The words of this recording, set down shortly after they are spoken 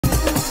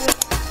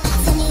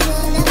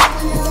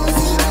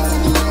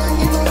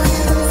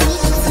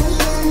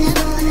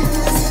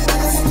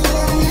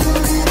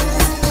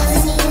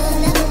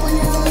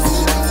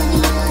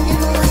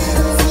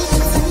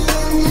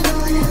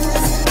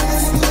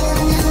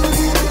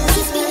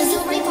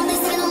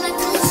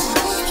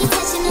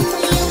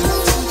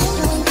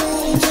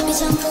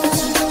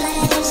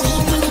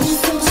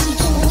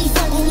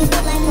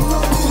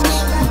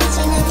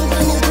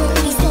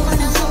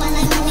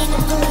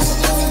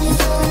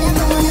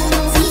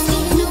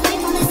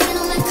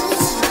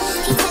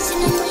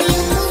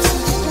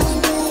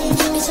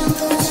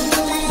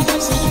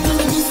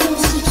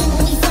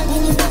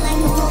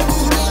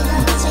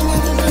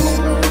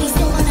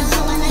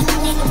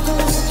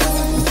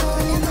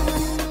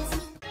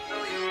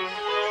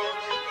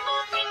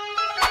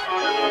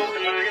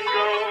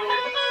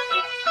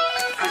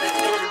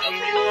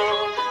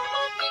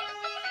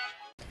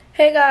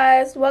Hey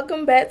guys,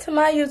 welcome back to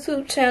my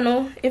YouTube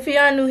channel. If you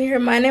are new here,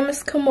 my name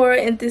is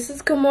Kimora and this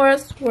is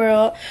KIMORA'S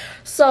World.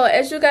 So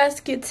as you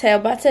guys can tell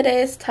by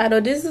today's title,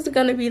 this is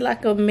gonna be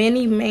like a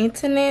mini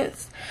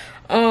maintenance.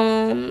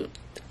 Well,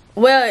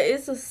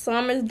 it's a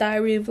summer's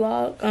diary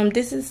vlog.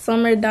 This is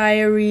summer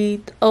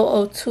diary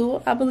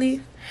 002, I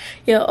believe.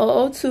 Yeah,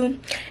 002.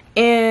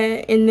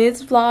 And in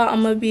this vlog,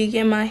 I'm gonna be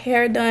getting my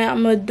hair done.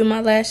 I'm gonna do my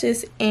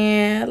lashes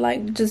and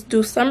like just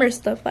do summer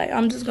stuff. Like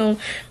I'm just gonna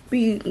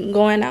be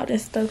going out and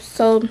stuff.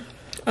 So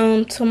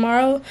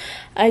tomorrow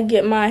I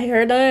get my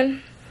hair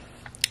done.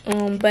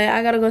 But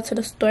I gotta go to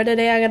the store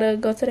today. I gotta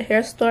go to the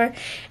hair store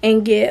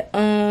and get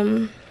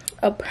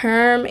a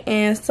perm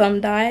and some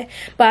dye.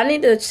 But I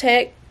need to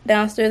check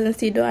downstairs and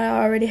see do I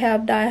already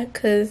have dye,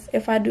 because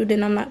if I do,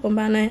 then I'm not gonna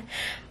buy none.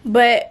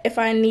 But if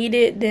I need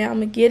it, then I'm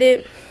gonna get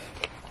it.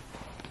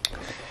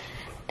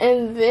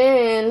 And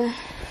then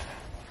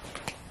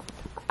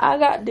I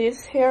got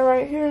this hair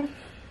right here.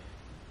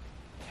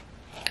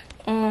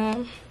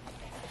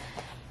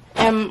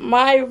 And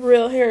my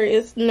real hair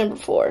is number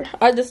 4.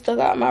 I just took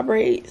out my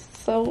braids,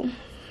 so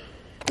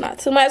not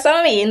too much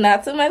on me,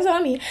 not too much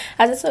on me.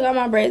 I just took out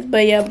my braids,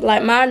 but yeah,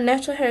 like my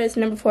natural hair is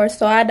number 4,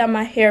 so I dye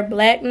my hair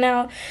black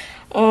now.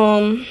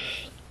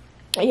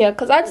 Yeah,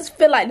 because I just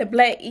feel like the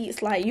black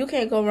eats. Like, you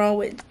can't go wrong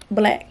with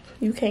black.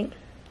 You can't.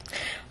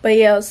 But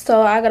yeah,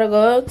 so I gotta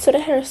go to the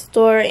hair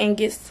store and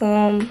get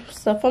some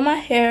stuff on my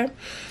hair.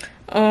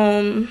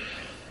 And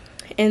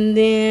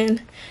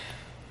then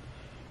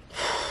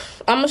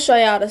I'm gonna show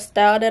y'all the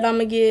style that I'm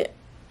gonna get,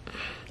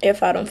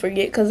 if I don't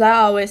forget, because I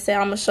always say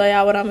I'm gonna show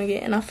y'all what I'm gonna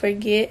get and I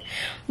forget.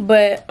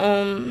 But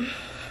I'm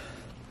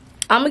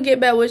gonna get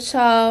back with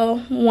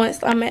y'all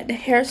once I'm at the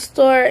hair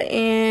store,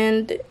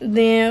 and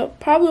then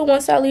probably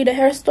once I leave the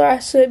hair store, I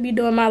should be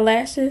doing my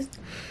lashes.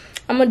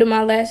 I'm gonna do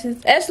my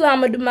lashes. Actually,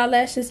 I'm gonna do my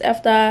lashes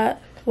after I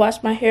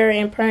wash my hair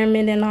and perm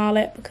it and all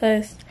that,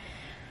 because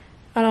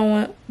I don't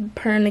want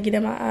perm to get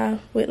in my eye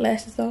with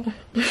lashes on.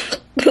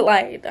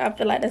 Like, I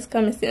feel like that's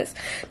common sense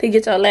to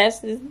get your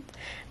lashes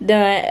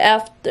done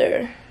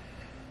after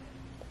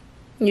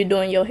you're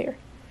doing your hair.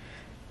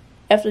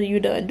 After you're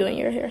done doing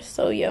your hair.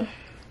 So yeah.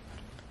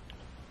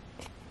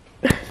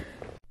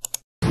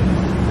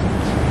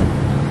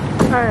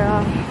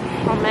 Alright,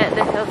 I'm at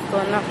the hair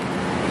store now.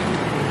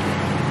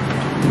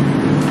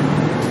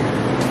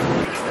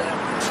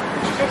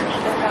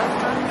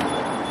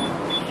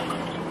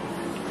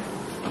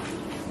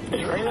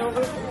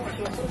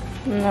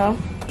 No.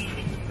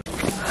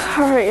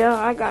 Alright, y'all,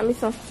 I got me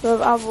some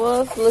stuff. I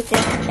was looking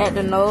at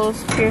the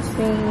nose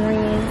piercing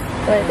rings,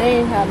 but they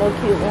ain't have no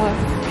cute ones.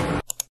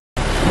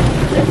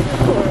 This is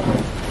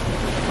horrible.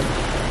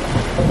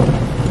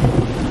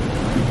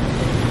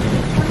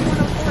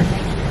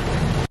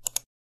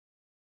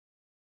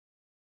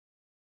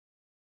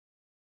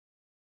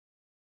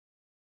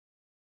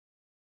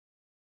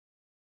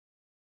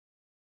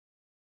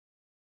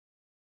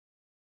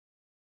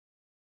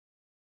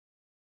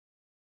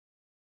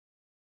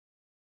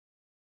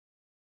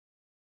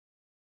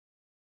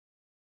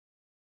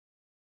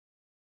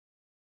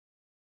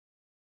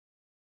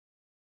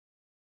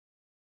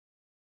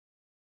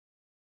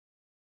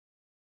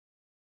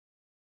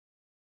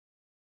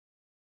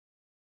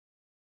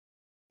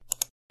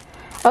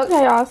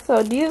 Okay, y'all,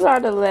 so these are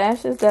the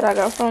lashes that I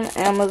got from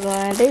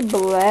Amazon. They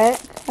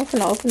black. I'm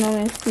gonna open them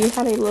and see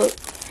how they look.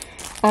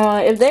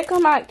 If they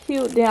come out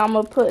cute, then I'm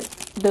gonna put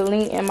the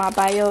link in my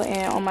bio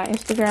and on my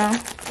Instagram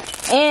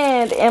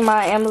and in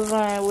my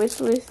Amazon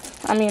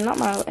wishlist. I mean, not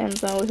my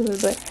Amazon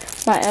wishlist, but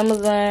my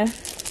Amazon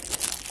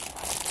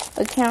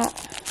account.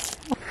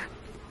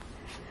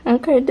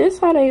 Okay, this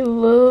how they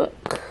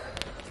look.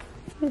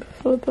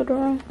 Flip it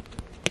around.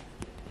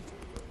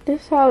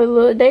 This how it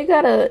look. They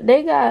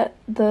got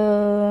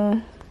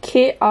the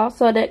kit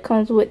also that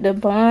comes with the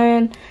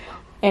bun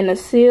and the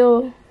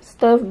seal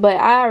stuff, but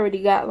I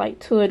already got like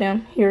 2 of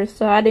them here,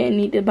 so I didn't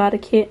need to buy the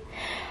kit.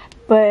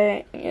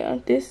 But yeah,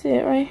 this is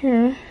it right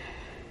here.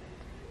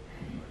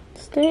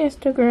 It's the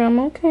Instagram.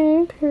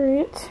 Okay,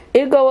 period.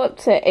 It go up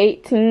to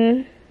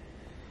 18.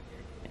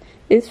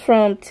 It's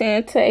from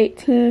 10 to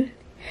 18.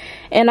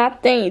 And I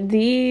think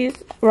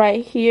these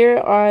right here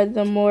are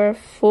the more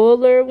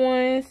fuller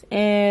ones,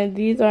 and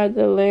these are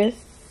the less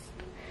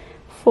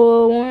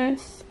full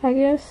ones. I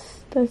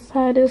guess that's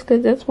how it is,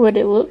 because that's what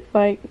it looked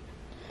like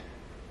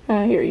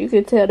on here. You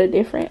could tell the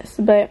difference.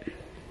 But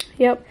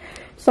yep,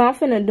 so I'm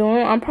finna do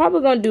them. I'm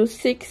probably gonna do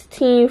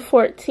 16,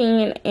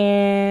 14,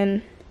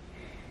 and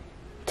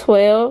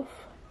 12,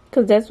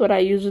 because that's what I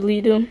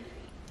usually do.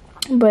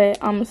 But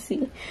I'm gonna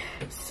see.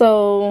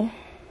 So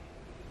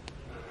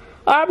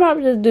I'll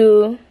probably just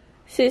do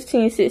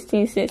 16,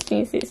 16,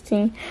 16,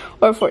 16,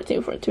 or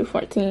 14, 14,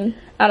 14.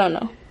 I don't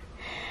know.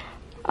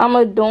 I'm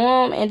gonna do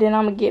them and then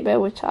I'm gonna get back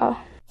with y'all.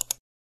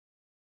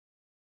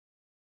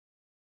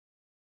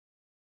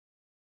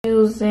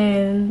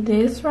 Using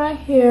this right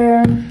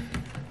here,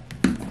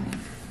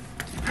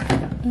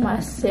 my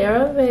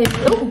CeraVe.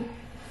 Ooh.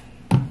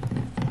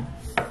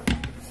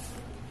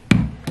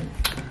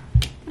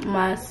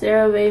 my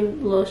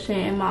CeraVe lotion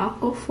and my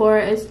Aquaphor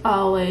as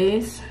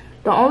always.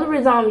 The only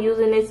reason I'm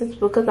using this is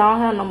because I don't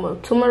have no more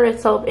turmeric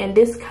soap, and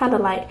this kind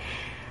of like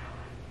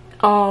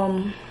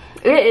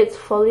it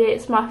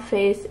exfoliates my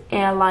face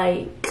and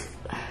like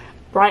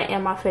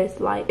brighten my face.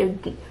 Like, if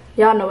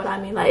y'all know what I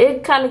mean, like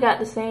it kind of got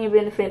the same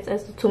benefits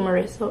as the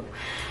turmeric soap.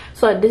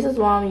 So this is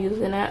why I'm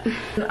using it.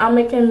 I'm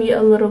making me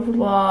a little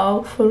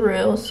vlog for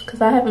reals because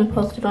I haven't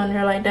posted on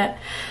there like that.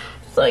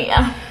 So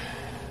yeah.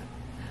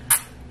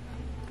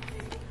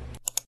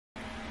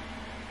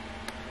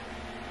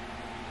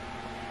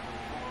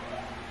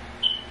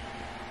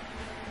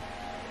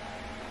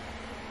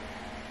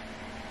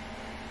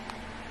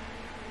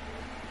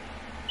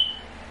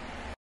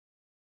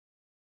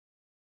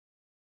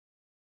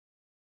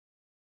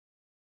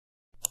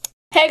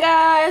 Hey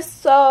guys,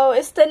 so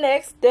it's the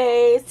next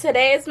day.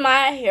 Today is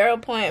my hair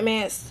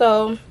appointment.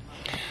 So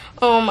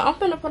I'm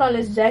gonna put on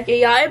this jacket,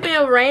 y'all. It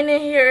been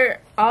raining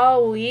here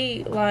all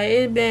week. Like,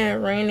 it's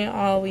been raining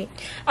all week.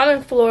 I'm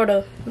in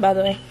Florida, by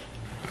the way.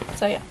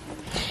 So yeah,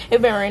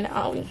 it been raining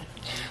all week.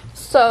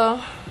 So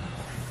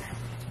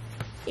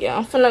yeah,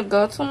 I'm finna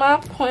go to my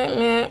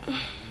appointment.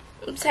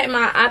 Take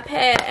my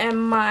iPad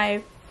and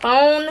my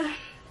phone,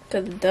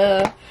 cause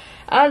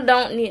I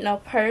don't need no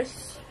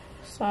purse,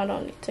 so I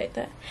don't need to take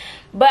that.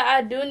 But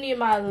I do need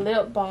my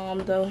lip balm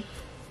though.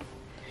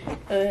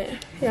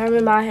 Y'all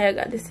remember I had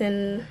got this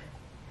in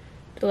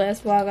the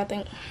last vlog, I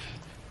think.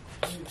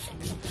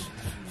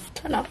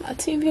 Turn off my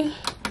TV.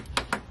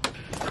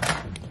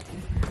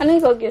 I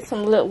need to go get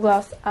some lip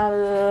gloss out of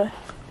the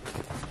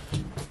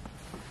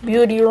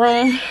beauty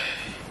room.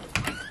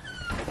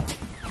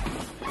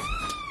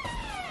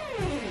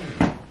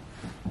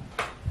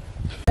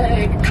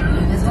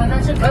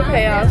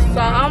 Okay, y'all, so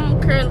I'm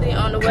currently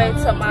on the way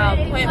to my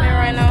appointment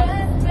right now,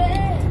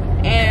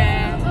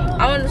 and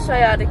I want to show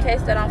y'all the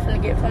case that I'm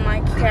finna get for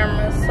my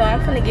camera. So I'm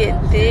finna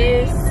get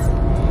this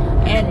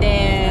and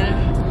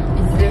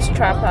then this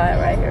tripod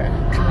right here.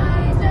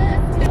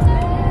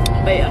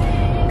 But yeah,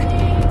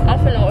 I'm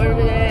finna order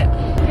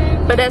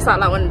that. But that's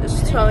all I wanted to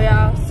show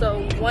y'all.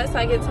 So once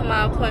I get to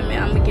my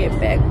appointment, I'm gonna get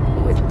back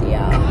with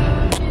y'all.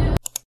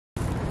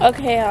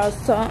 Okay, y'all,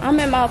 so I'm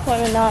at my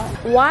appointment now.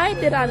 Why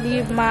did I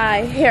leave my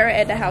hair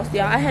at the house,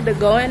 y'all? I had to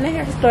go in the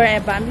hair store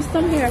and buy me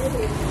some hair.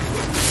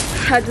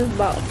 I just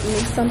bought me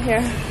some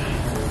hair.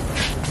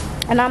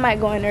 And I might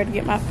go in there to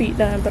get my feet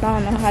done, but I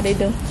don't know how they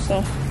do.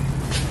 So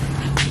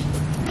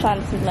I'm trying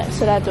to see, like,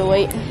 should I just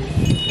wait?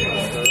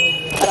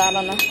 But I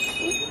don't know.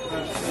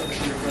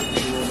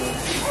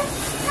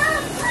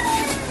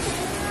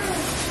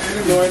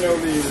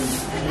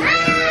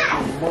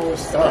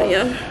 Oh,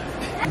 yeah.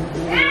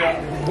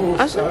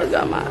 I should have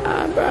got my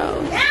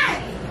eyebrows.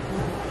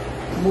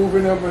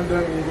 Moving up and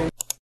down.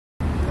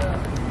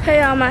 Hey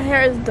y'all, my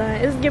hair is done.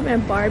 It's giving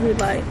Barbie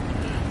like.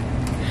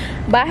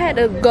 But I had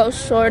to go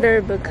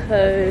shorter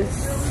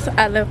because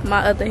I left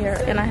my other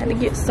hair and I had to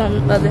get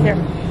some other hair.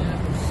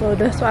 So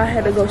that's why I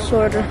had to go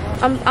shorter.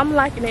 I'm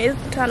liking it.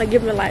 It's kind of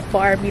giving like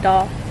Barbie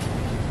doll.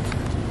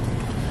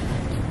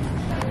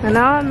 And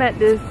now I'm at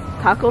this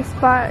taco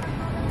spot.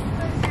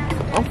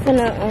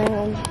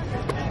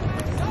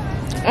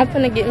 I'm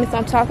finna get me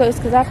some tacos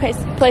because I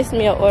placed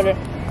me an order.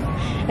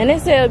 And they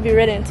said it'll be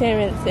ready in 10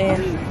 minutes.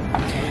 And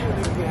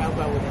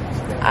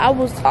I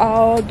was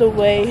all the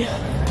way,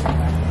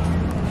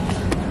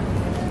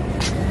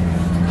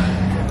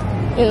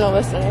 you know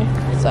what's in there.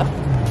 So,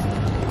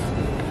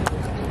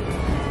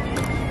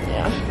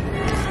 yeah.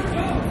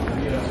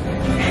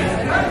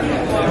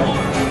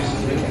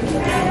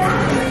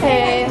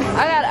 Hey,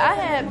 I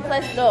had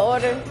placed the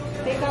order.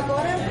 Take-out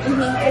order?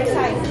 Mm-hmm.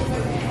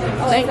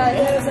 Thank you.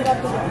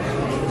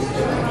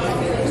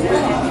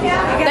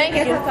 Thank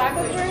you.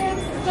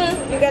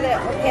 You got a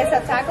queso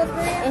tacos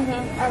for you?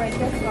 Mm-hmm. All right,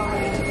 that's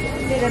fine.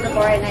 Sit at the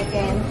bar and I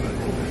can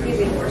give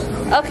you.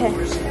 Okay.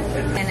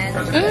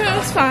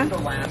 It's fine. The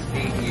last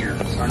 8 years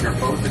under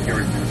both of your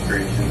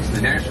administrations,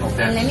 the national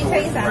debt. And let me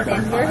tell you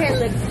something. Your hair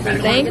looks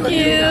great. Thank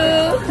you.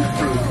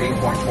 Approved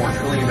 $8.4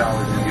 trillion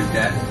in new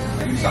debt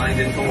you signed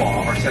into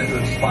law are set to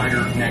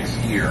expire next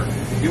year.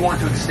 You want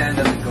to extend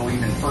them and go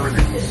even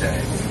further, you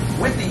say.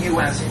 With the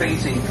U.S.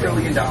 facing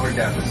trillion-dollar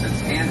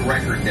deficits and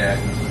record debt,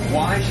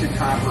 why should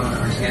top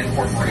earners and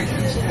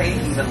corporations pay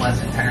even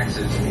less in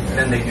taxes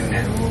than they do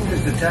now?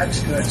 Because the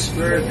tax cuts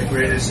spurred the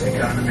greatest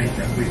economy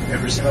that we've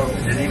ever seen.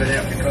 And even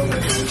after COVID,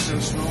 it was so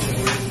small.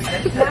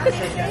 It's not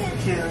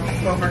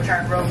to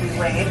overturn Roe v.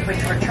 Wade,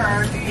 which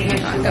returned the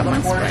issue of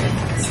abortion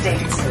to the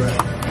states.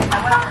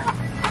 However,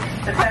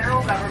 the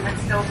federal government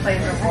still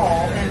plays a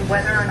role in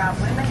whether or not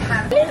women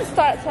have... I need to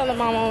start telling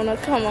my mom to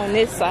come on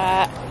this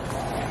side.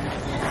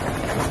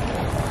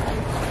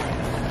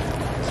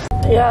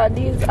 Yeah,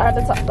 these are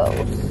the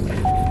tacos.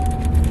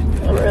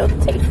 Real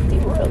tasty,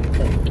 real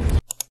tasty.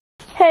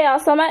 Hey y'all,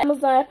 so my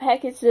Amazon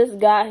package just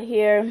got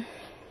here.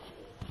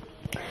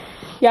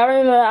 Y'all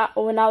remember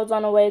when I was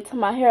on the way to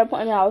my hair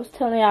appointment, I was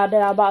telling y'all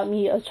that I bought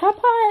me a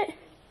tripod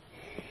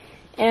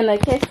and a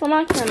case for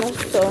my camera.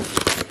 So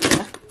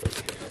yeah,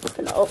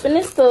 I'm gonna open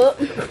this up.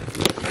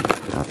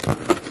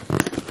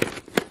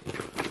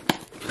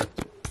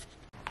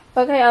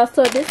 Okay, y'all,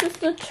 so this is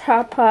the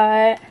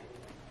tripod.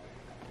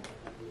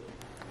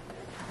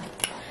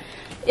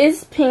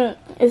 It's pink.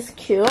 It's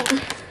cute.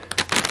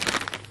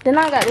 Then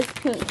I got this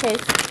pink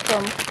case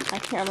from my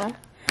camera.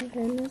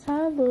 And this is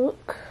how it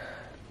look.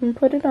 And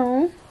put it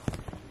on.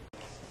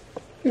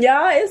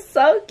 Y'all, it's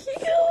so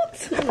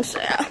cute. Let me show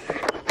y'all.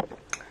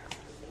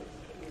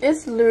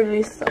 It's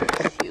literally so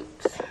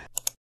cute.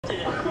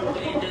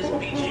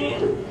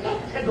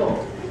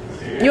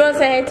 You want to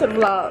say hey to the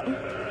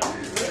vlog?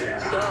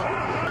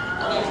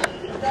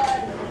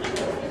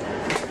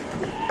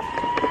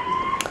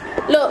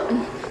 Look.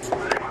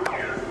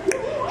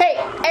 Hey,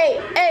 hey,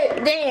 hey,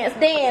 dance,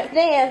 dance,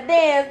 dance,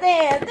 dance,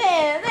 dance,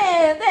 dance,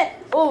 dance, dance.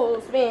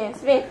 Ooh, spin,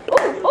 spin.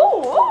 Ooh, ooh,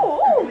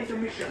 ooh,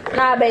 ooh.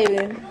 Nah,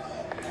 baby.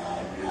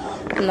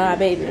 Nah,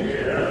 baby.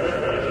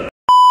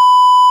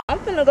 I'm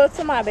finna go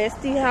to my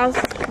bestie house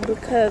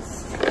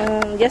because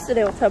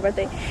yesterday was her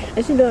birthday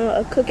and she's doing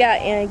a cookout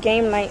and a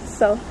game night,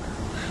 so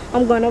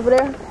I'm going over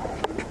there.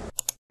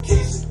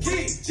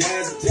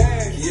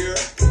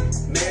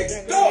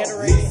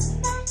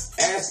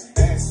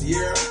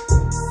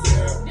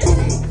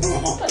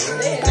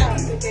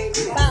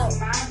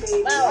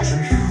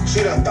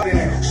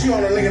 She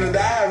on the link in the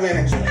dive in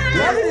it.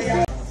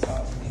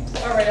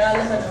 Alright, I'll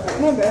let her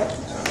know. My bad.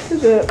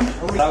 It's good.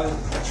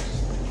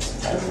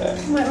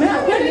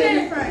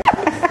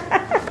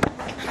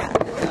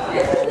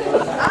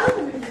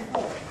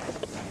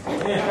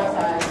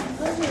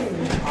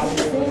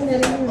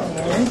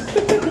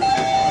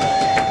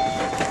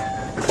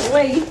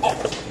 Wait.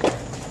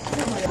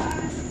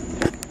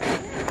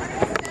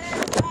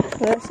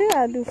 Well, she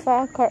gotta do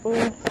 5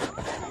 cartwheels.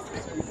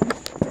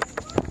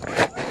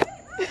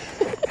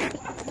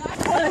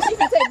 She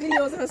can take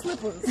videos in her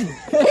slippers. Can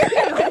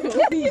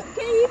you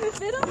even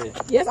fit them?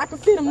 Yes, I can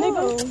fit them,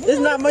 nigga. There's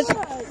not much.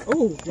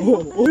 Ooh. 1, 2, 3,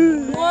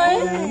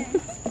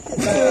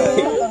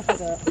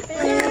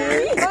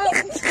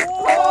 4.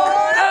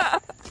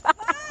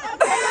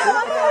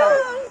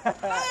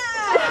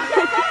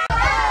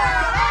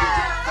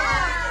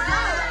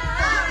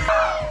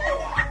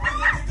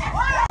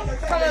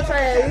 Come on,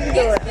 try it. You can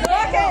do it.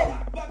 Okay.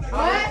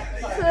 1,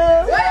 2,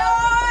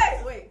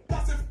 wait.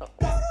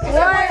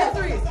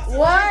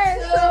 1,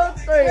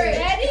 2, 3.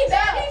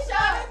 Ready,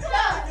 shot.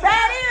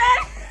 Ready.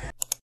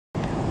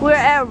 We're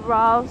at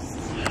Ross.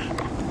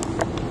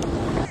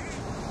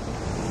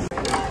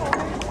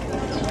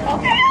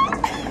 Okay.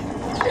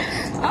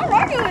 I'm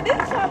rocking with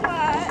this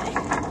tripod.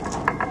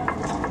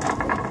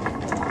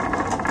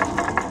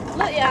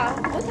 Look, y'all.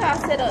 Look how I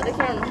set up the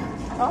camera.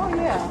 Oh,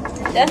 yeah.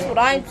 That's what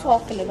I'm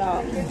talking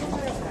about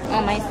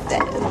on my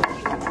set.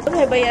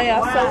 Okay, but yeah,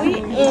 y'all. So we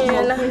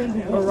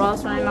in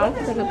Ross right now.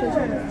 Take a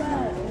picture.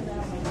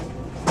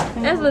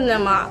 That's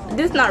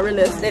this not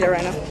really a state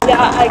right now. Yeah,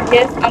 I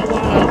guess I'm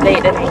going on a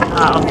date today.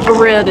 For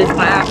real this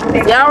time.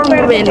 Y'all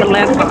remember in the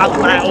last vlog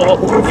when I was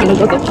finna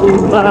go to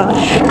food, but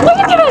look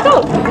at that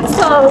go.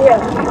 So yeah,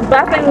 but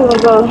I think we're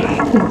gonna go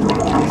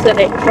to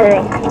that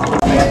girl.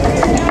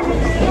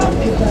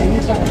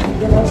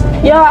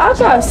 Y'all, I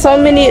got so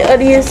many of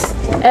these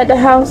at the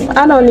house.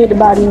 I don't need to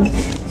buy these.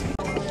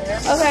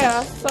 Okay,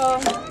 y'all,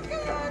 so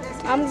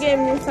I'm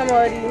getting me some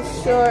of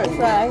these shorts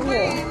right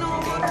here.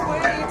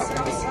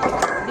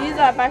 These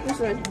are biking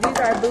shorts. These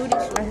are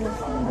booties right here.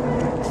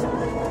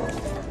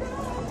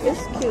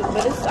 It's cute,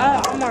 but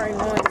I'm already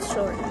knowing it's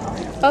short.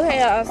 Okay,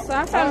 y'all, so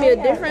I found me a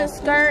different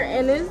skirt,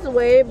 and it's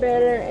way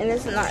better, and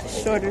it's not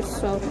shorter.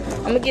 So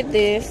I'm gonna get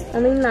this.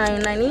 Only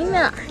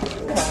 $9.99.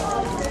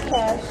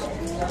 Cash.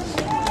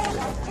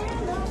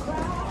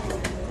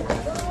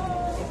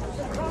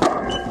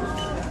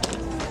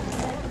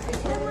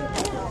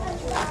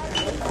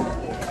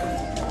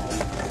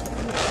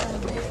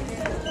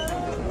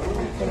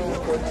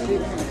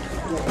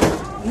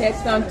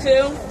 Next on 2,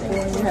 and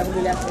then you have a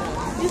good afternoon.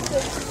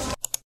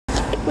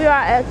 We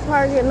are at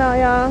Target now,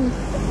 y'all.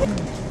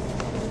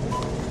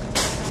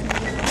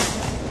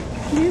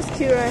 He's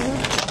cute right here.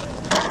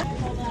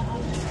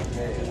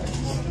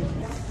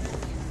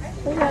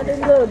 We got this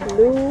little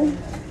blue.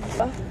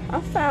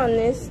 I found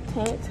this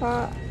tank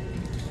top.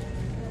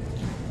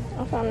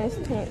 I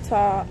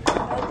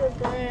like the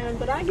brand,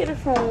 but I get it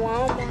from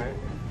Walmart.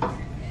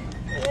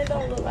 And it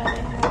don't look like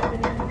they have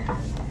it anymore.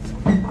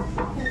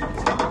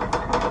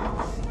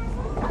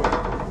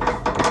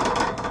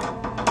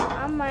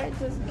 I might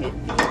just get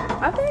these.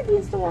 I think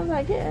these are the ones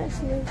I get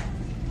actually.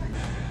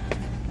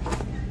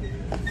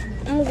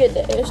 I'm gonna get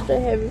the extra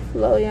heavy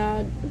flow,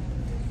 y'all.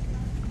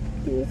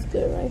 It's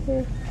good right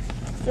here.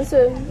 It's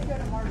a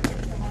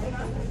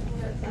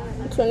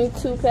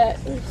 22 pack,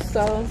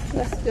 so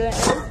that's good.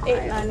 It's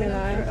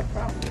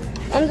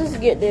 $8.99. I'm just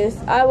get this.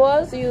 I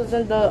was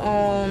using the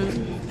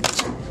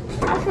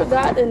I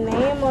forgot the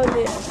name of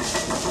it.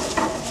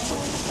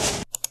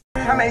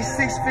 I made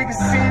 6 figures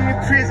sitting in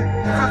prison.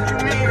 Fuck you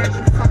mean that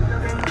you fucked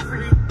up and you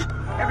free.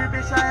 Every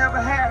bitch I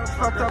ever had was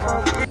fucked up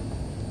on me.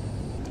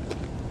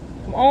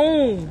 Come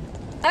on.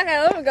 Okay,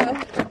 let me go.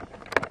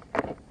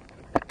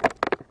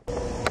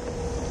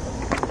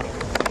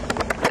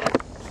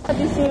 Have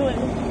you seen it?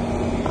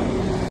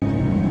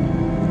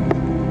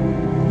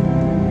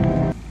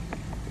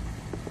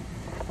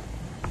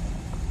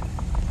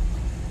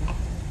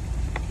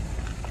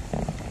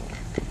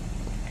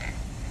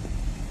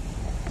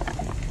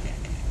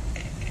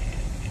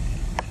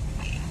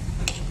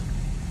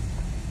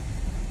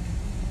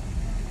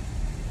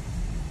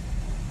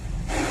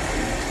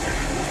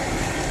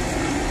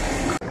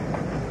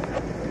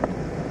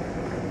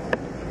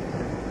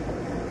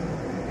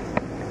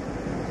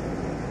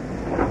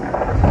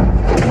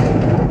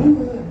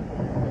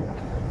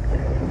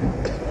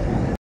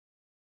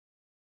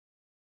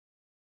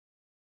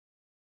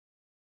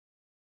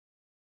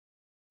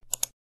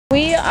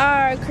 We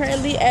are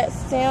currently at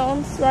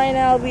Sam's right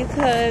now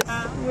because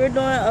we're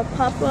doing a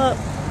pop-up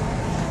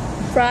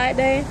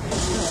Friday.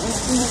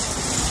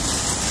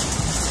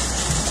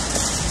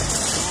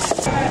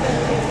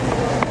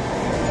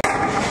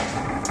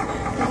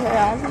 Okay,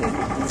 I'm gonna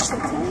get these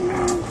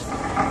containers.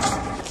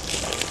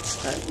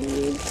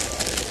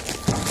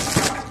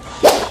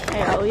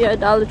 Hey, oh yeah,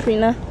 Dollar Tree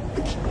now.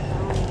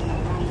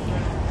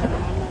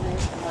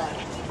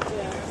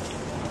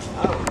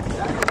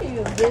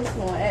 This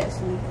one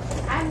actually.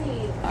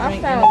 I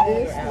found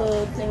this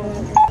little thing.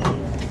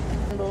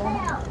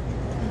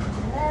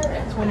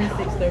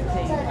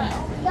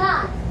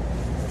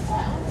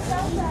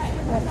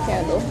 $26.13.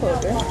 Candle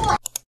holder.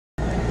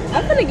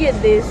 I'm gonna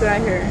get this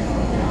right here.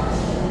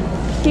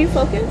 Can you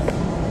focus?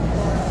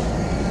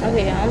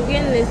 Okay, I'm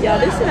getting this, y'all.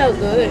 This smells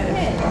good.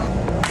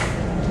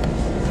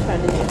 Try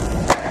this.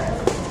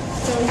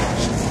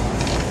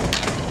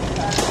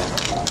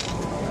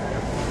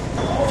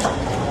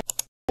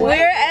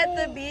 We're at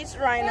the beach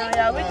right now,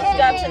 y'all. We just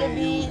got to the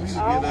beach.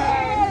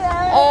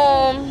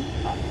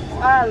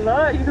 I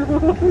love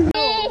you.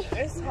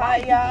 It's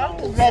hot, y'all. I'm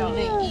just ready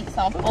to eat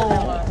some food.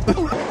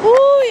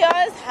 Ooh,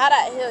 y'all, it's hot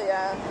out here,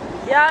 y'all.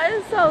 Y'all,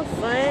 it's so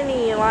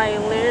sunny, like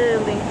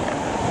literally,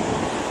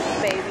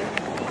 baby.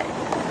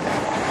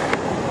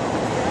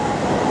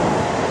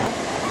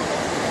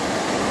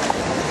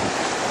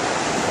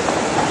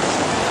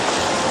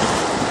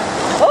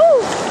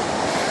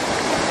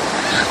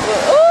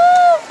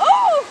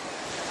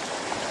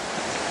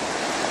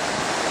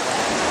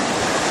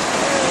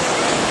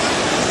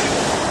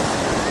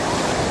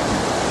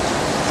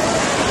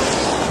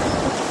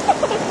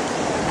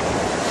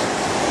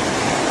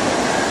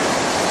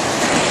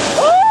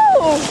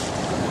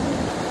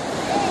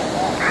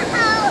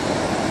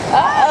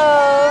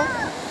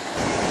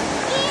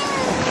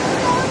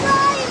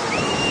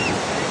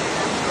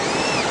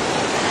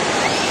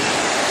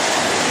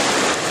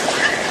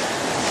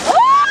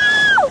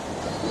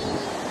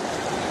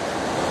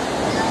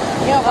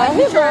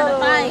 He's trying to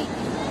fight.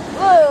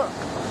 Look.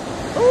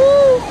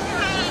 Ooh.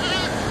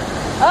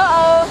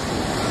 Uh-oh.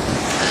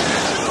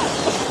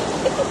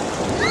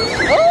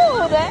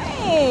 Ooh,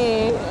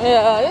 dang.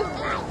 Yeah, it's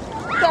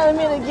telling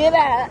me to get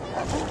out.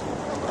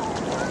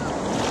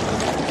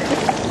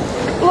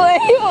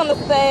 Look, he want to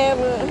stab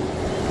me.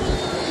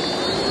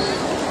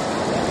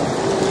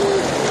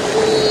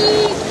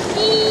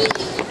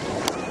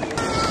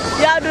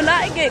 Y'all do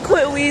not get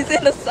quit weeds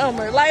in the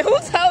summer. Like, who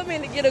told me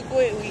to get a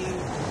quit weed?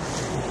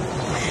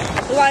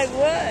 Like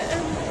what?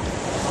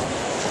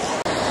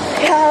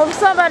 Y'all,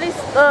 somebody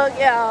stuck,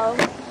 y'all.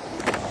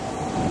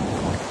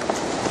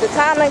 The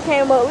time that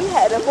came up, we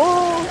had to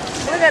move.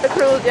 Look at the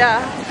cruise,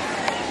 y'all.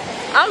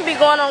 I'm gonna be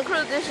going on a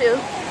cruise this year.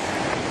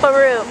 For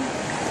real.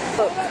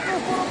 Look.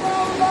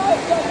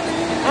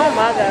 Oh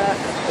my God.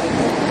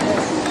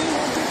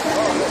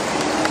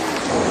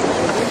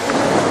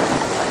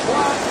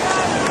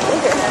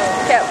 Look at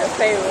Captain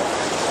Pharaoh.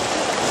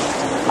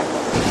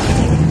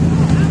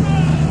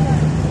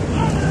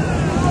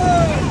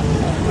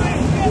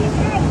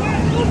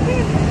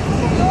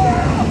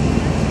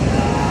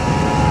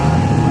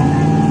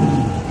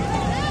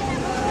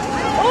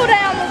 Oh,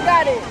 they almost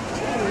got it.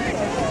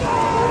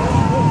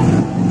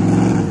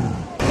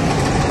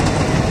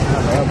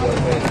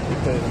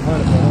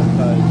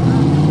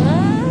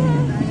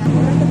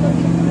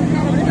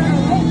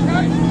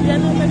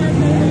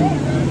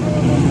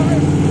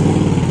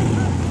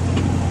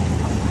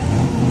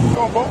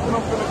 Both of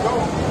them finna go.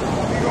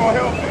 He gonna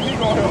help and he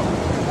gonna help.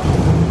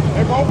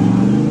 They both.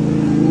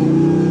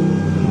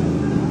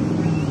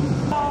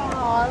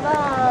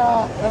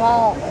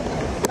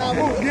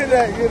 Get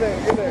that.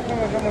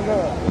 Come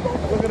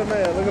on. Look at the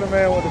man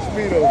with the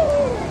speedo.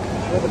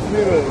 With the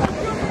speedo.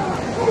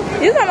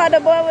 You talking about the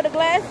boy with the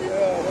glasses? Yeah,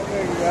 that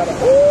nigga got a.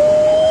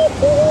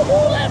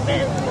 Ooh, that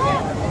bitch.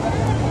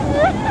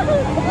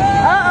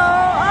 Uh-oh.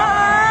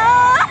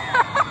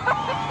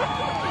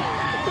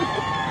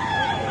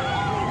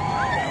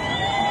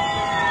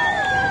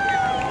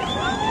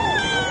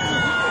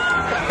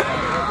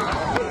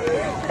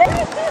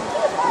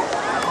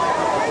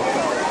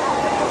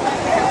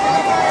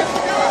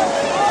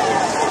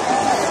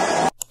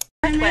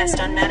 West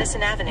on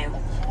Madison Avenue,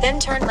 then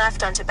turn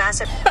left onto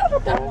Bassett.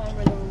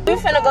 We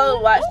finna go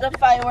watch the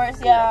fireworks,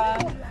 y'all.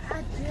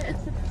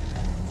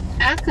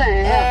 I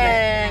couldn't help it.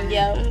 And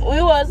yeah,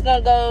 we was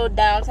gonna go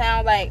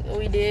downtown like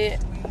we did,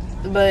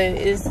 but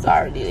it's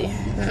already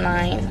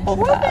 9:05.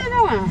 What they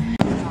doing?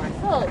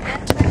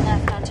 Then turn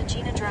left onto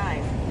Gina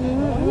Drive.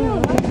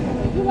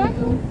 You like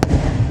them?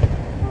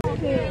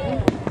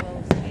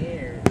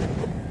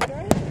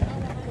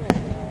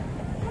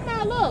 Come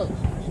on, look.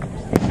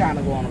 Trying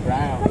to go on the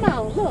ground. Come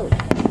on, look.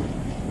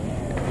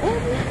 What are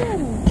you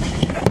doing?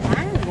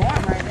 I ain't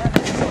going right there.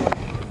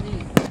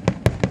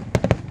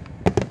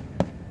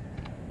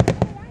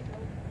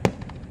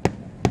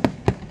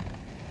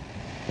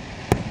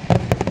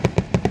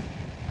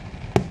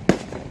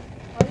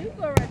 Oh, you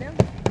go right there.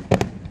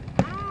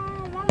 I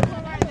don't want to go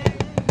right there.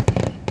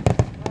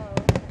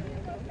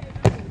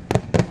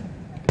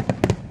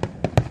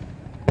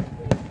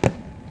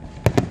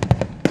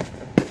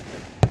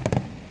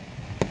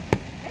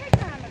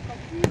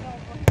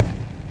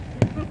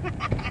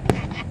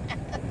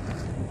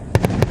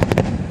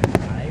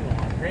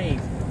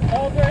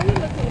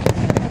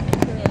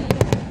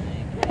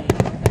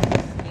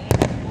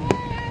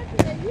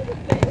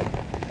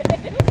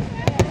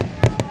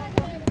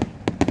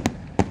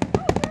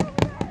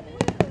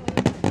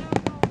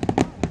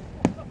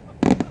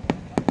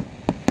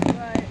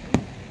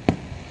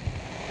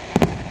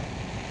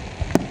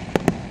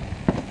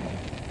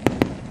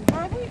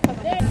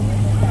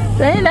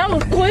 Dang, that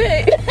was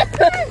quick.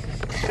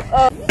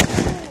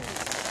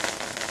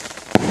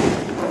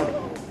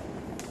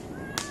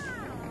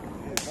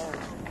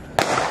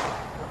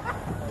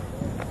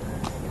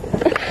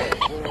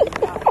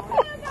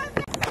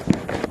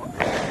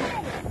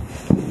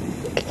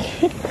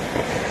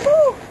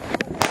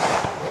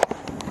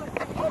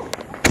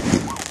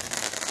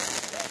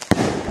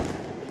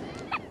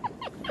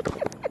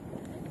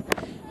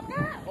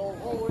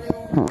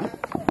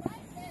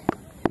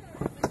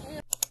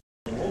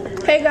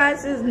 Hey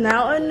guys, it's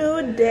now a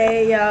new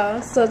day,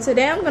 y'all. So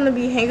today I'm gonna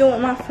be hanging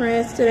with my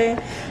friends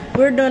today.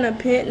 We're doing a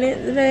picnic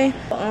today.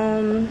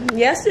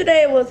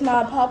 Yesterday was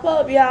my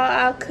pop-up, y'all.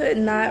 I could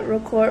not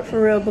record for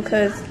real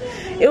because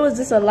it was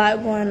just a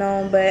lot going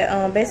on.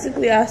 But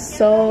basically I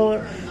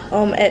sold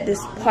at this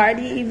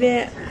party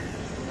event.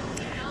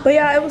 But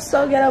yeah, it was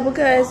so ghetto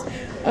because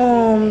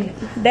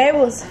they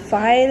was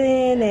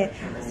fighting and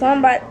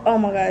somebody, oh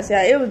my gosh,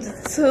 yeah, it was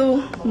just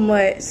too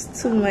much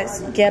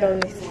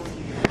ghetto-ness.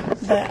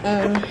 But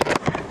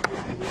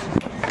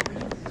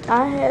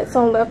I had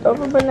some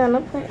leftover banana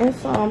pudding,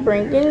 so I'm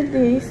bringing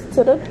these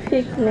to the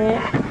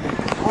picnic.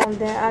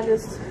 Then I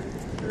just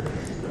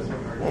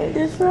made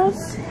this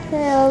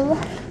rotel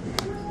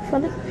for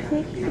the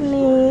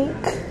picnic.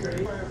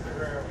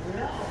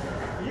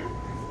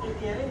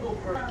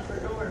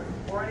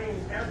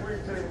 Frame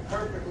everything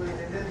perfectly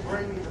and then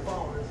bring me the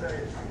phone and say,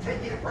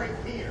 take it right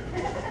here.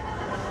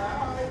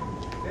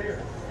 There.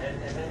 And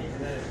then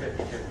it's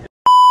 50-50.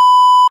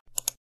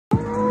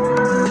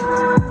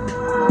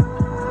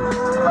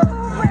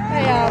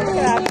 Hey y'all, look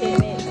at our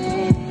picnic.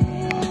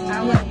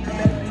 I love you,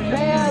 baby.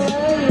 Baby, I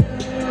love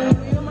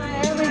you. You're my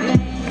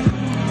everything.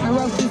 I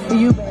wrote this for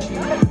you, baby.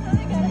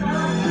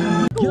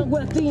 Young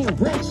wealthy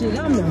and ratchet,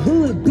 I'm the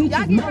hood,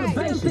 bitches,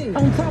 motivation.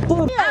 On top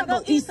of it, I'm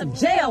gonna eat some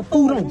jail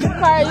food on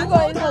Carl, you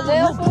gonna eat some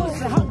jail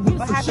food?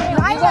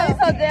 I gonna eat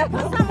some jail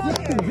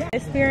food.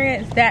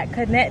 Experience that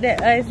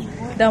connected us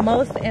the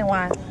most and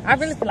why? I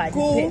really feel like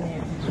School. it's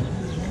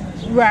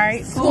fitness.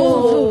 Right?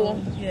 School.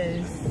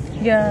 Yes.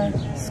 Yeah.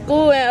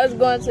 School and us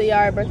going to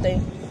your birthday.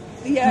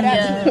 Yeah,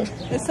 that's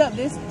what's up,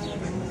 this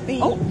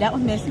thing. Oh, that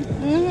was messy.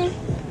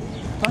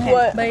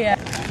 What? But yeah.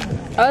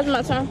 Oh, it's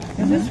my turn.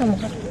 Is this from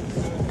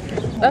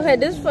Okay,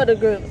 this is for the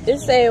group. It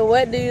said,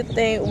 what do you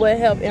think would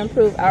help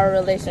improve our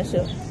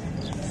relationship?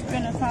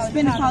 Spending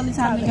quality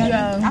time together.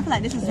 Yeah. I feel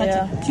like this is such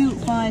a cute,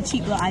 fun,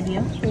 cheap little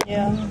idea.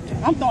 Yeah.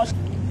 I'm throwing.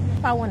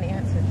 if I want to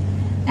answer?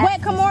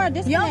 Wait, Kimora,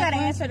 this You don't gotta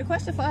answer the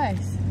question for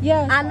us.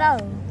 Yeah. I know.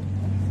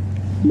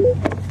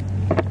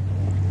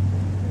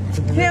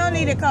 He don't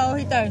need it, Cole.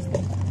 He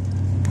thirsty.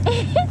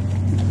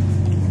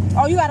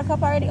 Oh, you got a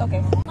cup already?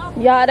 Okay.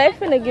 Y'all, they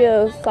finna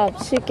give some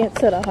chicken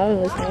to the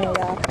homeless man,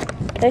 y'all.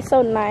 They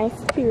so nice,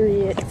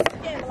 period.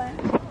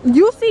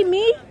 You see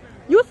me?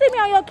 You see me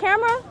on your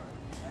camera?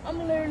 I'm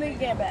literally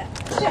getting back.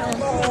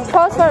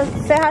 Post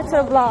first. Say hi to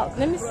the vlog.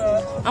 Let me see.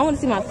 I want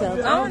to see myself.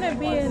 I want to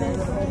be in it.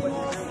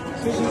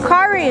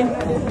 Kari,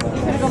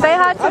 say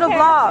hi to the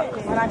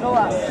vlog. When I go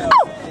out.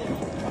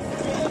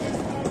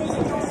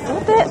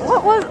 What that?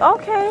 What was?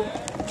 Okay.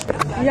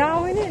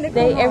 Y'all went in.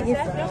 They every.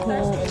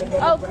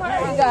 Oh,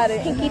 Carl, got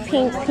it. Pinky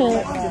pink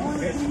pink.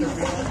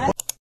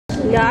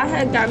 Y'all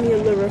had got me a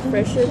little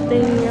refresher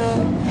thing,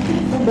 y'all.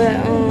 But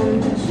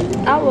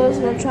I was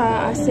gonna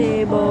try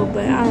acai bowl,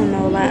 but I don't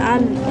know. Like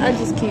I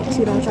just keep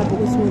cheat on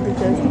tropical smoothie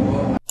because.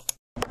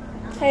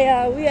 Hey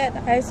y'all, we at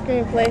the ice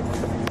cream place.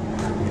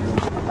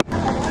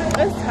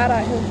 It's hot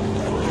out here,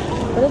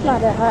 but it's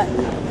not that hot.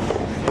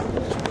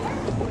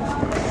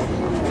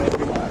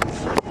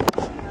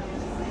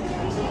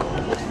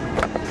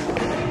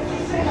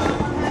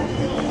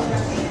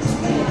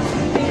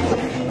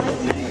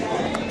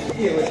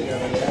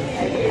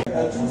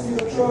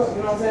 Two-seater truck, you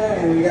know what I'm saying?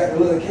 And we got the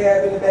little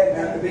cab in the back,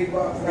 got the big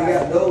box. We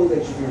got those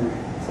that you can read.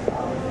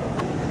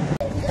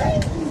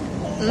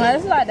 No,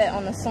 it's like that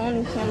on the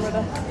Sony camera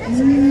though.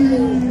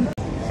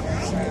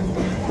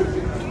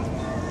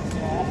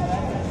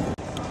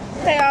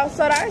 Hey y'all,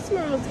 so the ice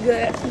cream was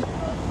good.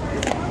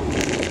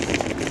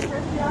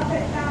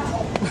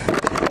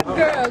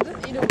 Girl,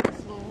 just eat it with a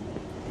spoon.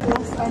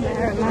 My stomach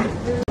hurt now.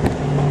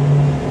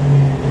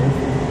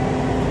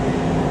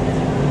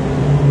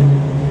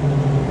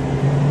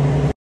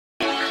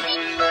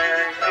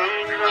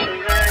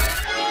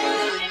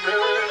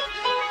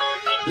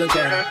 Look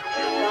at her.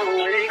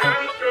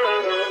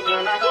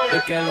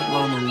 Look at her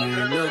mama,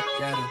 man. Look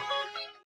at her.